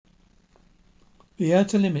The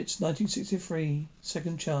Outer Limits, 1963.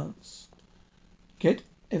 Second chance. Get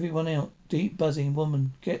everyone out. Deep buzzing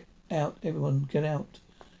woman. Get out, everyone. Get out.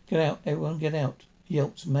 Get out, everyone. Get out.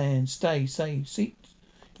 Yelps man. Stay. Seat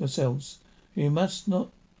yourselves. You must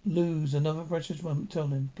not lose another precious moment. Tell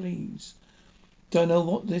them, please. Don't know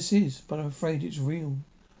what this is, but I'm afraid it's real.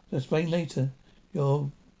 I'll explain later.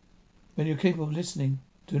 When you're capable of listening.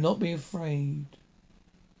 Do not be afraid.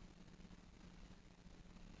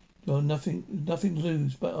 You're nothing to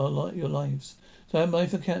lose but your lives. Stand by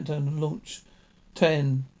for countdown and launch.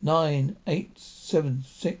 10, 9, 8, 7,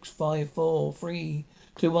 6, 5, 4, 3,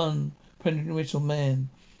 2, 1. Predator whistle man.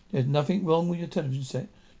 There's nothing wrong with your television set.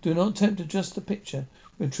 Do not attempt to adjust the picture.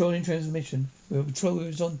 We're controlling transmission. We'll control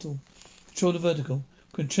horizontal. Control the vertical.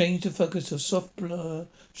 We can change the focus to soft blur,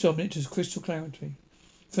 sharpen it to crystal clarity.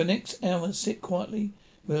 For the next hour, sit quietly.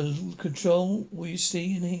 We'll control what you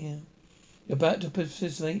see and hear. You're about to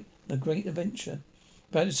participate in a great adventure.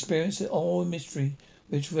 About to experience the awe and mystery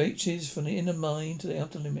which reaches from the inner mind to the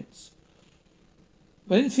outer limits.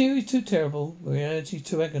 When theory is too terrible, reality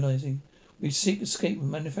too agonizing, we seek escape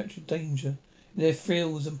from manufactured danger, in their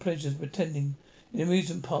thrills and pleasures pretending, in the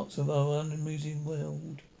amusement parks of our unamusing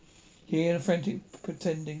world. Here in a frantic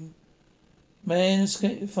pretending, man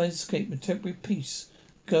finds escape with temporary peace,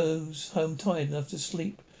 goes home tired enough to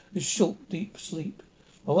sleep, a short deep sleep.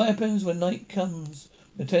 But what happens when night comes,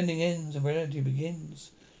 pretending ends and reality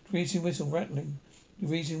begins? The whistle rattling,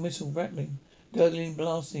 gurgling,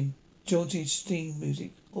 blasting, jaunty steam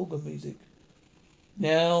music, organ music.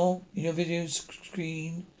 Now, in your video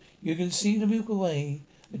screen, you can see the Milky Way,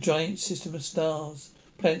 a giant system of stars,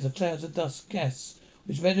 planets and clouds of dust, gas,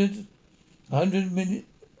 which measured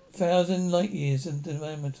 100,000 light years in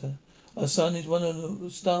diameter. Our sun is one of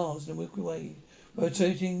the stars in the Milky Way,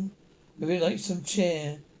 rotating with it like some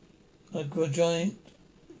chair, a giant,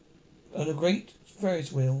 on a great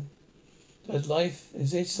Ferris wheel. Does life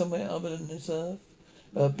exist somewhere other than this Earth?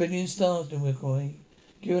 There are a billion stars in the Milky Way.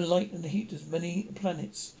 Given light and heat to many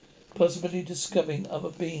planets, possibly discovering other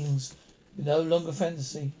beings is no longer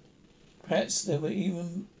fantasy. Perhaps they will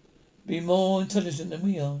even be more intelligent than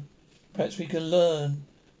we are. Perhaps we can learn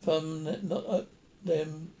from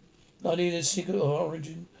them, not only their secret or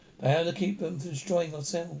origin, but how to keep them from destroying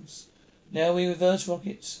ourselves. Now we reverse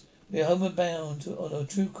rockets. We are homeward bound on a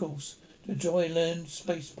true course to Joyland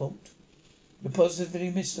Spaceport. You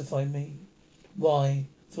positively mystify me. Why?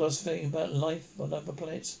 Philosophy about life on other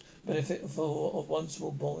planets benefit of one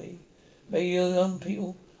small boy. Maybe you young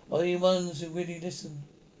people are the ones who really listen.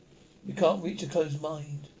 You can't reach a closed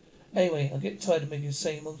mind. Anyway, I get tired of making the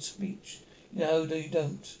same old speech. You know that you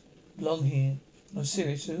don't belong here. I'm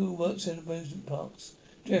serious. Who works in amusement parks?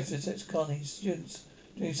 Drifters, ex-carnies, students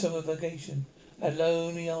doing summer vacation, and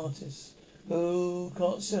lonely artists who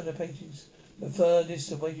can't sell their paintings, but furthest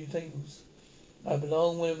to waiting tables. I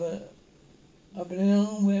belong wherever I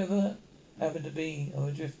happen to be. I'm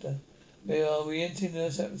a drifter. We are re-entering the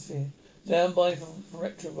Earth's atmosphere. Stand by for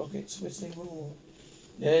retro rockets, whistling roar.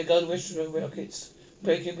 There go the retro rockets.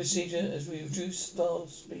 Braking procedure as we reduce star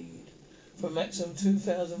speed from maximum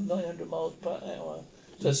 2,900 miles per hour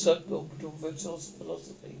to suborbital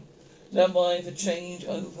velocity. Stand by for change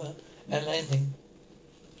over and landing.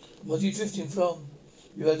 What are you drifting from?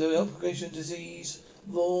 You have the application disease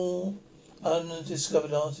of all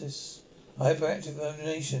undiscovered artists. Hyperactive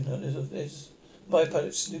imagination is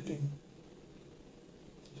byproduct snooping.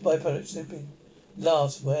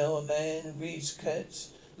 Last, well, a man who reads cats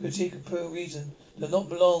critique of pure reason does not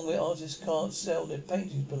belong where artists can't sell their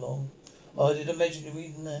paintings belong. Oh, I did imagine you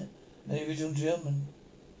reading that. And the original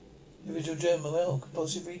German, well,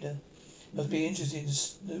 compulsive reader. Must be interesting to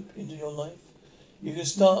snoop into your life. You can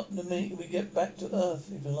start the minute we get back to Earth,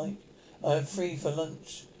 if you like. I am free for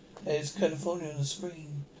lunch. There's California on the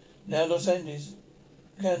screen. Now Los Angeles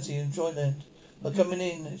County and Joyland are coming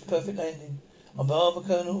in. It's perfect landing. I'm Barber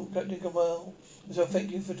Colonel Captain Cabell. So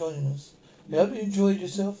thank you for joining us. We hope you enjoyed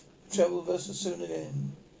yourself. Travel with us soon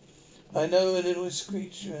again. I know a little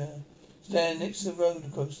screech stand next to the roller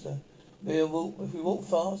coaster. If we walk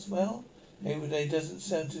fast, well, every day doesn't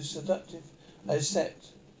sound too seductive. I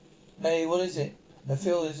accept. Hey, what is it? I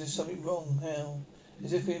feel as if something wrong. How?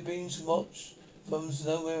 As if we're being watched from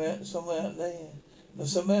somewhere out there. Or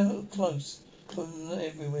somewhere close from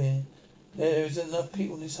everywhere. There is enough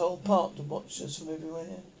people in this whole park to watch us from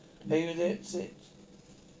everywhere. Maybe that's it.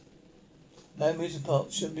 That amusement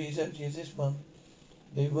park shouldn't be as empty as this one.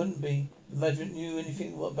 It wouldn't be. The management knew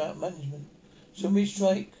anything about management. Shouldn't we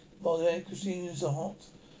strike while the air conditioners are hot?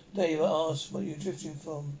 Dave asked what you're drifting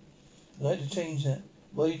from. I'd like to change that.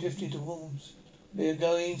 Where are you drifting towards? We are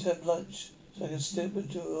going to have lunch so I can step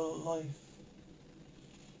into your life.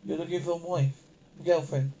 You're looking for a wife, a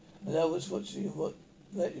girlfriend. I know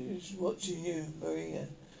that is watching you, Maria.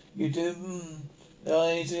 You do, the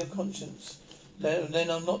eyes of your conscience. Then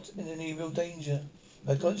I'm not in any real danger.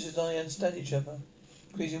 My conscience and I understand each other.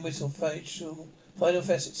 Increasing whistle, final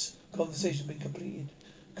facets, conversation been completed.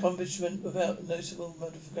 Accomplishment without noticeable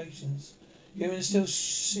modifications. Human still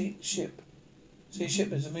ship. See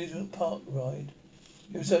ship as amusement park ride.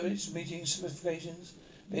 Human service meeting specifications.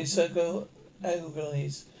 Being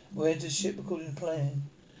organized. We'll enter ship according to plan.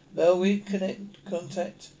 Well, we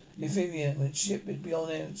contact Euphoria when ship is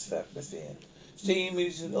beyond Earth's atmosphere. Steam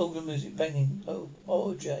music, older music banging.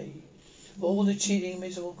 OJ. For all the cheating,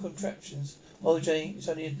 miserable contraptions. OJ, it's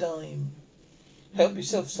only a dime. Help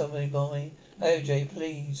yourself, somebody, boy. OJ,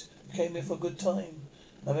 please. I came here for a good time.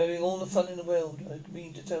 I'm having all the fun in the world. I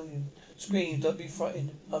mean to tell you. Scream, don't be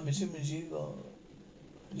frightened. I'm as human as you are.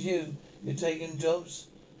 You're taking jobs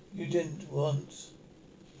you didn't want.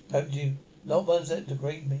 Haven't you? Not ones that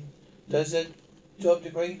degrade me. Does that job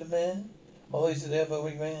degrade the man? Or is it the other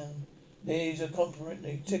way round? These are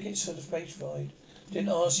complimentary tickets for the space ride. Didn't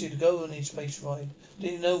ask you to go on this space ride.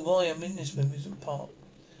 Didn't know why I'm in this amusement park.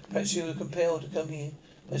 Perhaps you were compelled to come here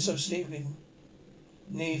by some sleeping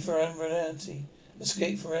need for unreality.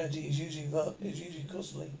 Escape from reality is usually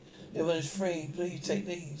costly. The one is free. Please take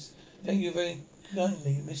these. Thank you very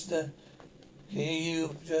kindly, Mr. Here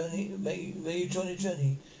you journey. May you join the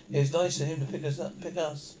journey. It's nice of him to pick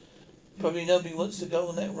us. Probably nobody wants to go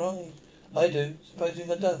on that ride. I do.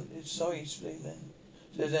 Supposing I don't. It's sorry, Sleepman.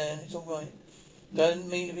 Says Anne. It's all right. Don't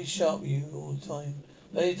mean to be sharp with you all the time.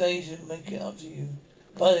 Those days will make it up to you.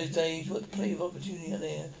 By those days, what plenty of opportunity out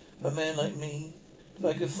there for a man like me. If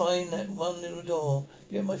I could find that one little door,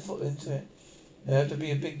 get my foot into it. It'd have to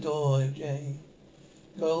be a big door, Jay.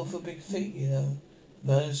 Go for big feet, you know.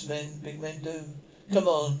 Most big men do. Come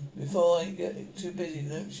on, before I get too busy to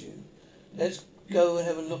notice you. Let's go and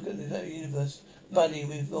have a look at the universe. Buddy,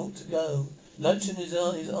 we've ought to go. Luncheon is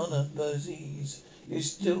his honour, Berzies. You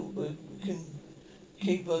still can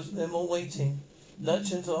keep them all waiting.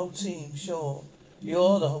 Luncheon's the whole team, sure.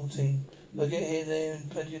 You're the whole team. We'll get here there in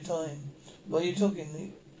plenty of time. What are you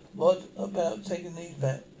talking? What about taking these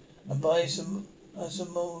back and buy some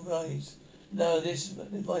more rice? No, this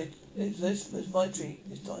is my treat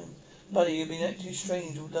this time. Buddy, you've been acting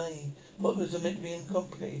strange all day. What was meant to be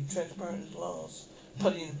uncomplicated, transparent as glass?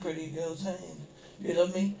 Putty in a pretty girl's hand. You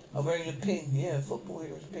love me? I'm wearing a pin. Yeah, a football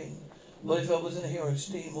hero's pin. What if I wasn't a hero?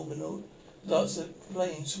 Steam Orbital starts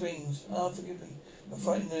playing, screams. Ah, forgive me. I'm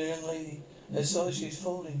frightening the young lady. I saw she's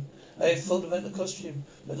falling. I have thought about the costume.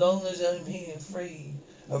 As long as I'm here, free.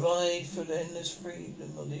 A ride for the endless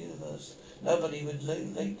freedom of the universe. Nobody would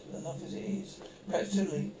late enough as it is. Perhaps too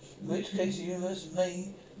late. In which case the universe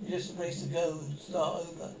may be just a place to go and start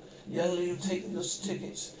over. Young lady will take your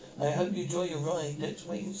tickets. I hope you enjoy your ride. Let's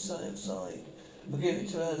wait outside. We'll give it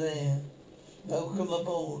to her there. Welcome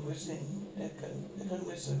aboard, whistling echo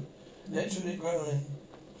whistle. Electronic growling.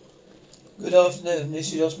 Good afternoon. This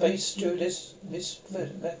is your space stewardess, Miss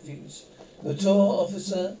Matthews. Your tour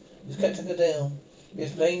officer is Captain Goodell. He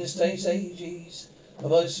explained the space AGs, the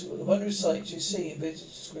most wondrous sights you see in visitor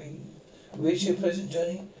screen. We wish you a pleasant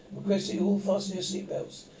journey. Request that you all fasten your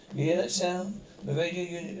seatbelts. You hear that sound? The radio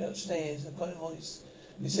unit upstairs, a quiet voice.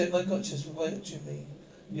 You said my conscience will watching me.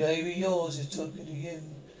 Maybe yours is talking to you.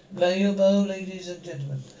 Lay your bow, ladies and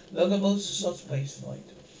gentlemen. Welcome aboard the soft space flight.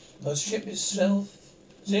 Our ship itself,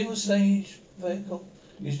 single stage vehicle,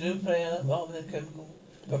 use new player rather than chemical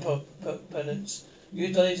propellants.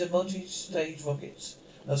 Utilize multi-stage rockets.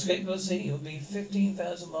 Our escape velocity will be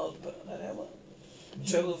 15,000 miles per hour.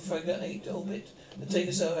 Travel frigate 8 orbit and take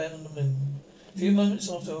us around the moon. A few moments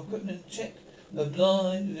after our equipment check, we're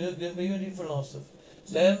be ready for blast off.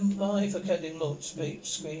 Stand by for Captain launch.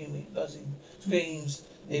 Screaming, buzzing, screams.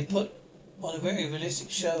 They put on a very realistic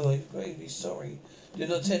show. I'm gravely sorry. Did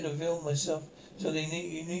not intend to reveal myself till you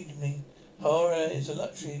needed me. Horror is a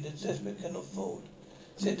luxury the desperate cannot afford.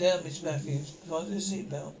 Sit down, Miss Matthews. Fasten your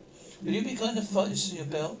seatbelt. Will you be kind of fastening your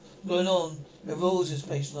belt? Going on. The rules in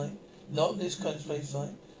space flight. Not this kind of space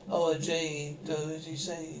flight. Oh, Jay, do as he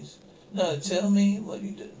says. No, tell me what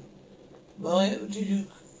you do. Why did you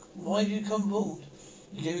come aboard?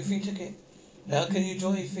 You gave me a free ticket. How can you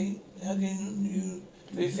enjoy things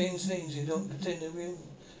you don't pretend they're real?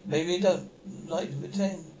 Maybe you don't like to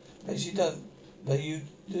pretend. Perhaps you don't. But you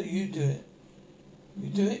do it. You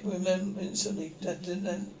do it, remember, instantly,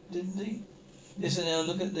 didn't he? Listen now,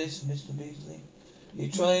 look at this, Mr. Beasley. You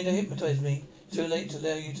tried to hypnotize me. Too late to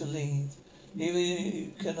allow you to leave.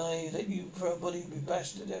 Neither can I let you for a body be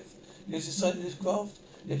bashed to death. Use the sight of this craft.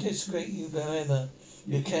 You discreet you forever.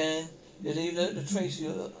 You can. You leave the trace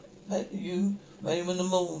at you, aim on the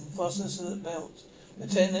moon, fasten us to the belt.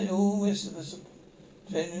 Pretend that all the rest of us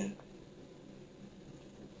pretend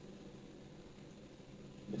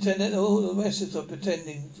that all the rest of us are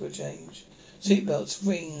pretending for a change. Seatbelt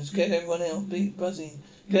screams, get everyone out, beat buzzing.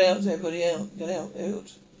 Get out, everybody out, get out.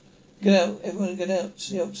 Get out, everyone get out.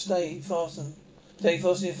 Stay, fasten. Stay,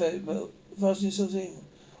 fasten your belt. Fasten yourselves in.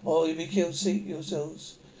 Or you'll be killed, seat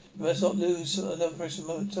yourselves. You must not lose another precious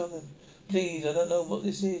moment. Tell them. Please, I don't know what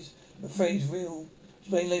this is. I'm afraid it's real.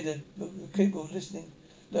 Explain later, but we're capable of listening.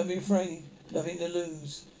 Don't be afraid. Nothing to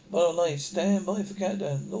lose. Bottom line, stand by for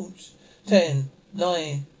countdown. Launch. 10,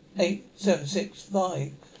 9, 8, 7, 6,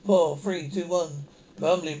 5, 4, 3, 2, 1.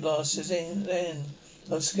 Rumbling blast says in.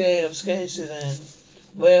 I'm scared, says Anne.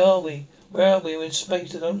 Where are we? We're in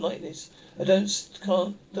space. I don't like this. Don't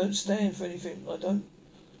stand for anything I don't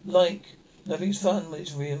like. Nothing's fun when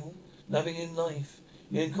it's real. Nothing in life.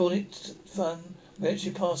 You can call it fun. We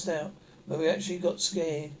actually passed out. But we actually got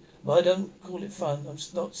scared. But I don't call it fun. I'm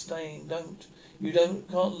not staying.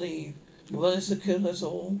 Can't leave. You want us to kill us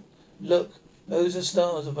all? Look, those are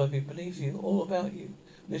stars above you. Believe you. All about you.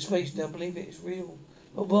 We're in space now. Believe it. It's real.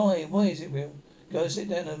 But why? Why is it real? Go sit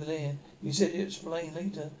down over there. You said you'd explain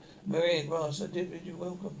later. Maria Grass, I did bid you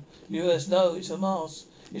welcome. US, no, it's a mask.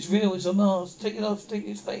 It's real, it's a mask. Take it off,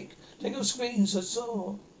 it's fake. Take off screens, I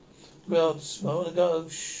saw. Grubs, I wanna go.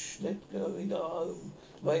 Shh, let go, we go home.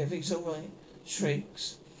 Wait, everything's alright.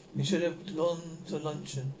 Shrieks. You should have gone to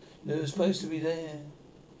luncheon. You were supposed to be there.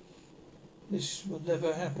 This would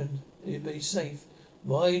never happen. You'd be safe.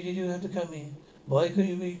 Why did you have to come here? Why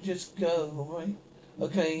couldn't we just go, alright?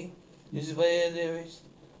 Okay, this is where there is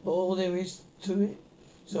all there is to it.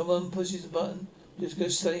 Someone pushes a button, just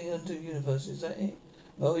goes straight into the universe. Is that it?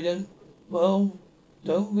 Don't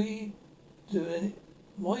we do any?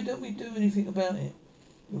 Why don't we do anything about it?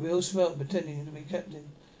 We all smell pretending to be captain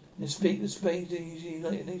and speak the space easy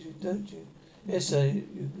like nature, don't you? Yes, sir.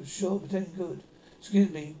 You sure pretend good. Excuse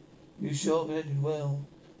me. You sure pretended well.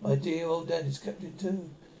 My dear old dad is captain too.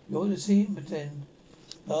 You ought to see him pretend.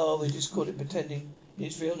 Oh, we just call it pretending.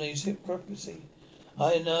 His real name's hypocrisy.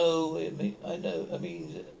 I know it means I know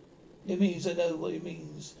what it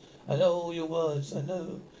means. I know all your words. I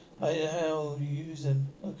know how you use them.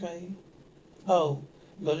 Okay? Oh,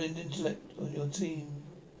 you got an intellect on your team.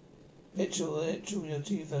 Intellectual on your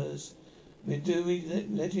team, fellas. We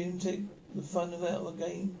let him take the fun out of a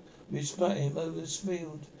game? We spat him over the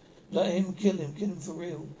field. Let him kill him for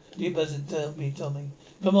real. You doesn't tell me, Tommy.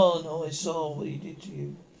 Come on, I saw what he did to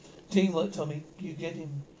you. Teamwork, Tommy. You get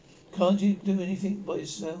him. Can't you do anything by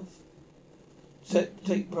yourself?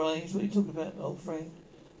 Take bribes. What are you talking about, old friend?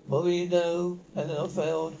 Well, we know, and then I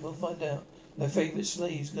failed. We'll find out. My favourite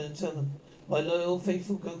slave's gonna tell them. My loyal,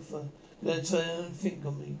 faithful gopher gonna turn and think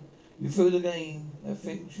on me. You threw the game. That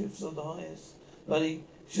think shifts on the highest. Buddy,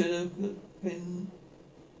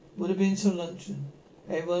 would have been some luncheon.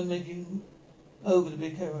 Everyone making over the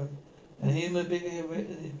big hero. And him a big hero and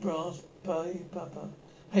his brass pie papa.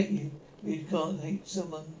 Hate you. You can't hate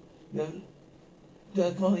someone. You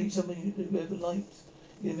can't hate someone you ever liked.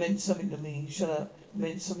 It meant something to me. Shut up. It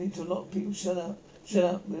meant something to a lot of people. Shut up. Shut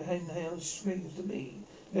up. With handheld screams to me.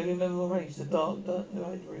 Every member of my race, the dark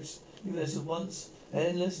Icarus. You was once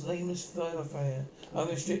endless, nameless thoroughfare.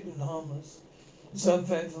 Unrestricted and harmless. So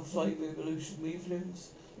unfair for flight revolution. We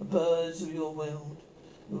influence the birds of your world.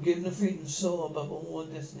 We were given the freedom to soar above all our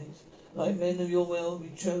destinies. Like men of your world,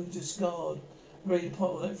 we chose to discard a greater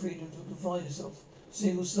part of that freedom to confine ourselves.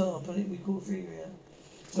 Single star planet we call Freeria.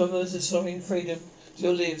 Some of us are sorry freedom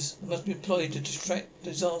still lives and must be employed to distract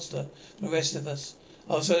disaster from the rest of us.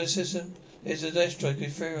 Our solar system is an asteroid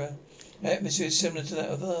called Freeria. Our atmosphere is similar to that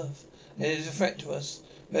of Earth. And it is a threat to us.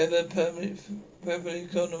 Wherever permanently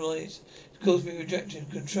colonized, it's caused to be rejected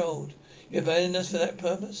and controlled. You abandoned us for that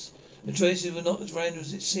purpose? The choices were not as random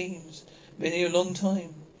as it seems. Been here a long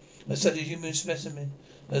time. I studied human specimen.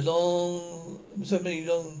 So many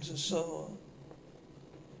longs and so on.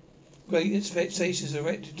 Great expectations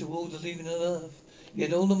erected toward the leaving of Earth.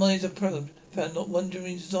 Yet all the minds I've probed found not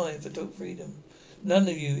wondering desire for total freedom. None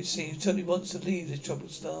of you, it seems, totally wants to leave this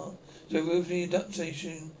troubled star. So ruthless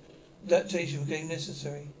adaptation became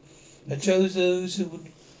necessary. I chose those who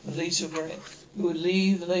would least regret, who would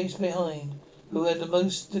leave the least behind, who had the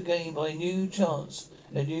most to gain by a new chance,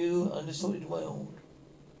 a new undistorted world.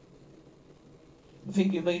 I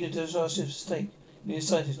think you made a disastrous mistake. You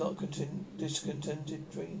scientists, not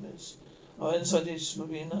discontented dreamers. Our insiders will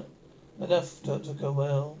be enough to go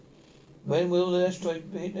well. When will the asteroid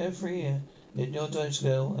hit every year? In your time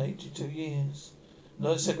scale, 82 years.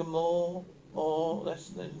 Another second more, or less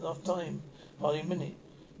than enough time. Hardly a minute.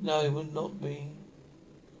 No, it would not be.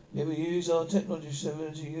 Yet we use our technology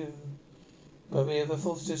similar to you, but we have a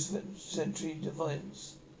fourth century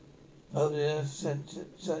defiance over the earth,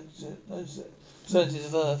 certainties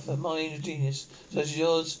of earth, a mind of genius such as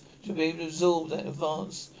yours should be able to absorb that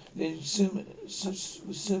advance.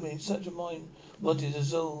 Assuming such a mind wanted to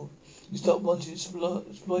absorb, you stopped wanting to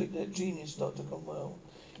exploit that genius, Dr. Cromwell.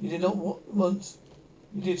 You did not want.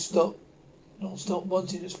 You did stop. Not stop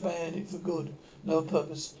wanting to expand it for good, no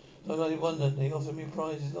purpose. I only wonder they offered me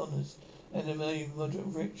prizes, honours, and the moderate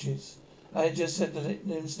riches. I had just had to let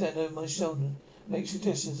them stand over my shoulder, make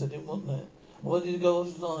suggestions. I didn't want that. I wanted to go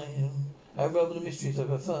offline and unravel the mysteries I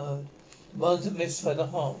preferred. Ones that mystify the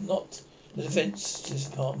heart, not the Defence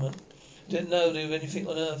Department. Didn't know there was anything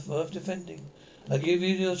on Earth worth defending. I give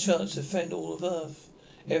you your chance to defend all of Earth,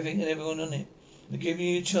 everything and everyone on it. I give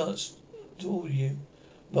you a chance to all of you.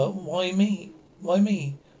 But why me? Why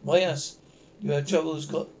me? Why us? Your troubles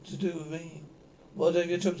got to do with me. What have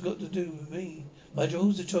your troubles got to do with me? My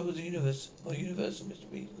troubles, the troubles of the universe, or universal, Mr.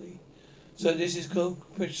 Beasley. So this is called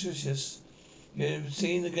capricious. You've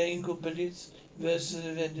seen the game called billiards? Universe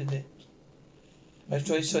have ended it.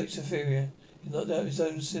 Asteroid strikes Etheria. He knocked out his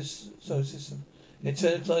own solar system. It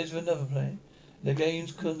turned collides with another planet. The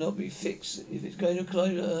games could not be fixed. If it's going to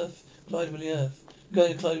collide with Earth, collide with the Earth.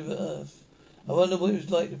 Going to collide with Earth. I wonder what it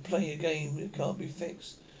was like to play a game that can't be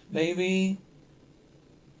fixed. Maybe.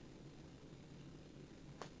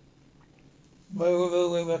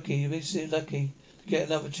 Well, we're lucky. We're so lucky to get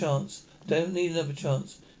another chance. Don't need another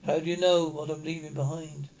chance. How do you know what I'm leaving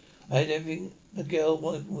behind? I had everything a girl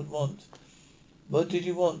would want. What did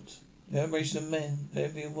you want? The admiration of men,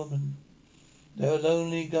 every woman. There are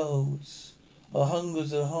lonely goals. Our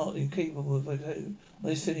hungers are heart incapable of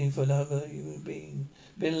honest feeling for another human being.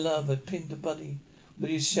 Been love had pinned the body. Will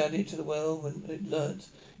you shout it to the world when it learnt?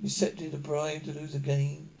 You accepted a bribe to lose a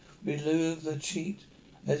game. We lure the cheat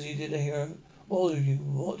as you did a hero. All of you,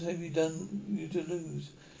 what have you done you to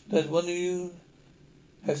lose? Does one of you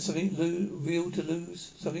have something real to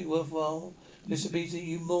lose? Something worthwhile? Mr. Beasley,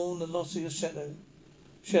 you mourn the loss of your shadow.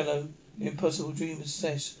 Shallow, impossible dream of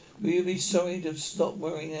success. Will you be sorry to have stopped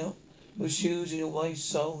wearing out your shoes in your wife's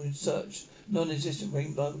soul in search non-existent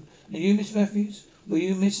rainbow? And you, Miss Matthews, will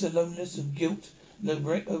you miss the loneliness and guilt and the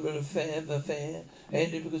regret over the affair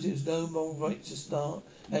ended because it was no moral right to start?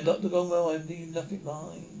 And Dr. Cromwell, I leave nothing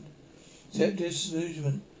behind except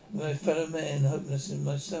disillusionment with my fellow man, hopeless in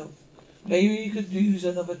myself. Maybe you could use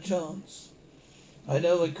another chance. I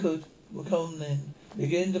know I could. Well, come then.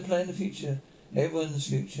 Begin to plan the future. Everyone's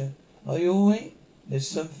future. Are you alright? There's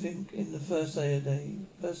something in the first aid.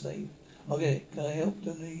 I'll get it. Can I help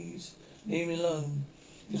the knees? Leave me alone.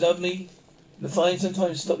 If you love me, you'll find some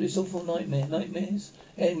time to stop this awful nightmares.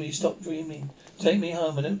 End me, stop dreaming. Take me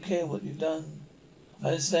home. I don't care what you've done. I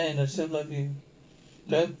understand. I still love you.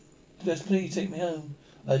 Don't just please take me home.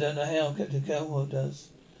 I don't know how Captain Calwell does.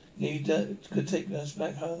 He could take us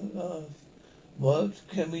back home. What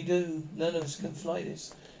can we do? None of us can fly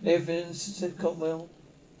this. Everything, said Cromwell,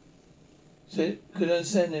 could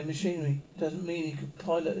understand their machinery. Doesn't mean he could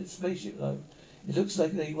pilot a spaceship though. It looks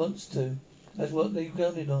like he wants to. That's what they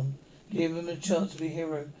counted on. Give him a chance to be a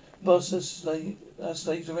hero. Boss us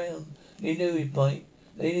slaves around. He knew he'd bite.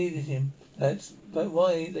 They needed him. But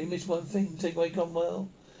why? They missed one thing. Take away Cromwell.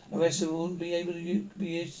 The rest of them wouldn't be able to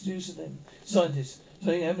be introduced to them. Scientists.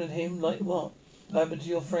 Something happened to him like what? What happened to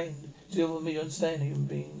your friend? Still with me to understand human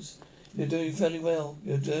beings. You're doing fairly well.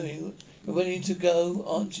 You're willing to go,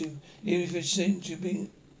 aren't you? Even if it's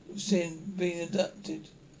being adapted.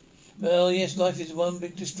 Well, yes, life is one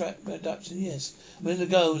big adaptation, yes. I'm willing to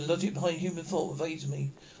go. The logic behind human thought evades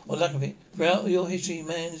me. Or lack of it. Throughout your history,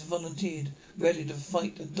 man has volunteered, ready to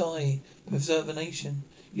fight and die to preserve a nation.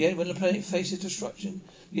 Yet when the planet faces destruction,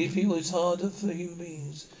 these people it's harder for human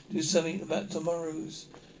beings to do something about tomorrow's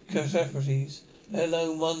catastrophes, let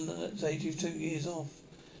alone one that's 82 years off.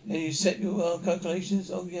 And you set your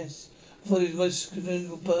calculations? Oh yes. I thought he was the most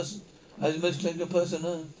clinical person. I was the most clinical person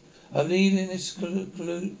on earth. I believe in this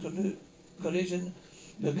collision.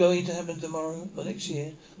 You're going to happen tomorrow or next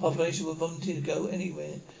year. Population will volunteer to go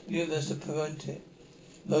anywhere in the universe to prevent it.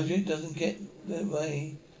 Logic doesn't get that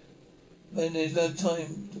way when there's no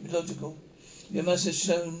time to be logical. You also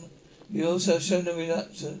have shown a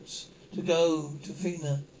reluctance to go to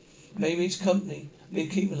Fina. Maybe it's company. Been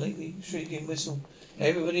keeping lately, shrieking whistle.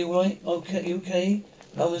 Everybody all right? Okay, you okay?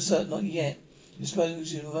 No one's certain, not yet. You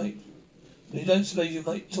suppose you might. You don't suppose you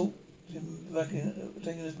might talk him back in,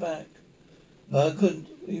 taking us back? No, I couldn't,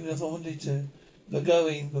 even if I wanted to. We're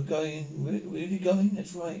going. Really going?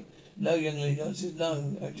 That's right. No, young lady. The answer is no,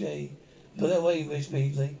 OJ. Put that away, Miss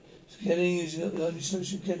Beasley. Killing is the only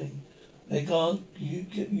solution. Killing. They can't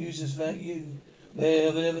use us without you.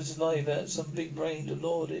 We'll never survive without some big brain to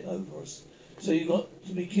lord it over us. So you got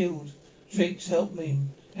to be killed. Trix, help me.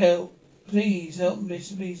 Help. Please help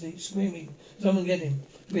Mr. Beasley. Screaming. Someone get him.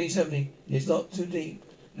 Please help me. It's not too deep.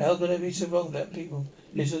 How can I be so wrong about people?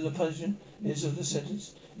 This was the punishment. This was the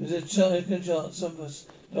sentence. There's a second chance. Some of us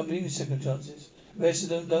don't believe in second chances. The rest of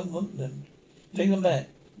them don't want them. Take them back.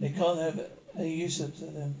 They can't have any use of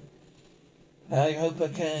them. I hope I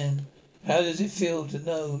can. How does it feel to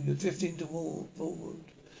know you're drifting forward?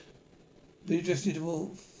 We're drifting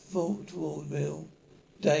toward Bill.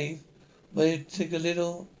 Dave, will you take a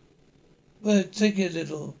little? Well, take it a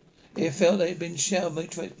little. It felt like it'd been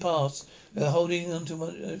shouted past. We're holding on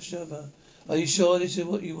to each other. Are you sure this is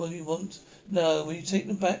what you really want? No, will you take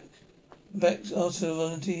them back after the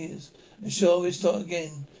volunteers? And sure we'll start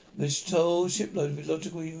again. With a whole shipload of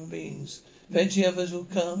illogical human beings. Eventually others will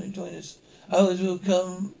come and join us. Others will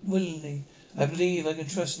come willingly. I believe I can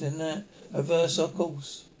trust in that. Reverse our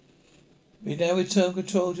course. We now return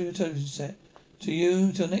control to your television set. To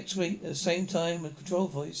you till next week at the same time, a control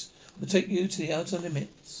voice will take you to the outer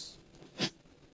limits.